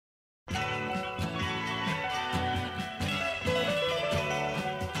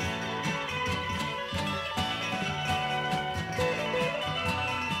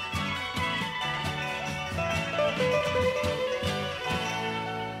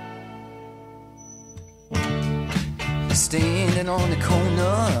standing on the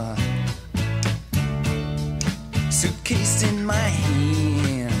corner, suitcase in my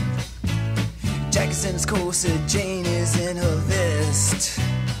hand. Jack is in his corset, Jane is in her vest,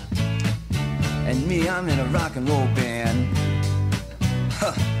 and me, I'm in a rock and roll band.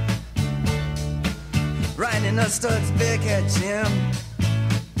 Huh. Riding us studs back at Jim.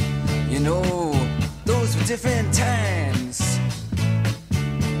 You know, those were different times.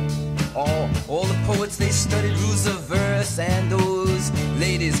 All the poets, they studied rules of verse, and those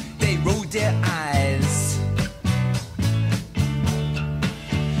ladies, they rolled their eyes.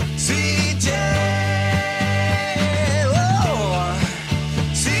 CJ, oh,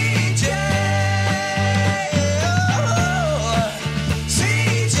 CJ, oh,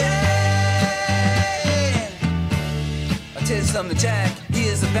 CJ. I'll tell you something, Jack, he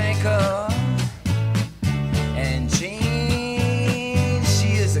is a banker, and Jane,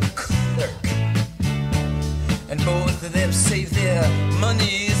 she is a clerk. And both of them save their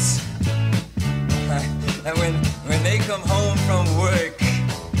monies. And when they come home from work,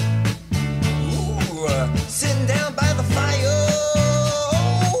 sitting down by the fire,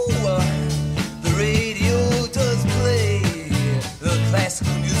 the radio does play the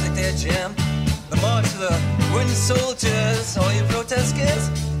classical music there, Jim. The march of the wooden soldiers, all you protesters,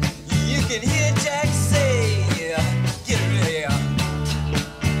 you can hear Jack say, get ready.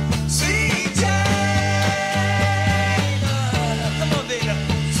 CJ, come on, baby.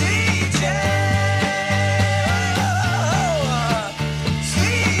 CJ,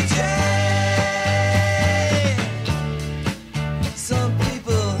 CJ. Some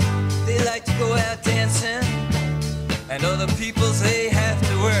people, they like to go out dancing, and other people, they have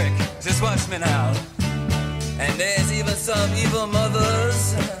to work. Just watch me now. And there's even some evil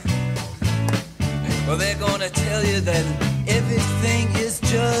mothers. Well, they're gonna tell you that everything is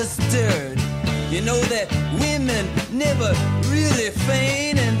just dirt. You know that women never really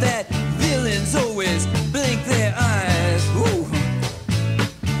feign, and that villains always blink their eyes. Ooh.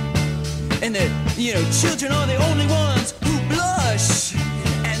 And that, children are the only ones who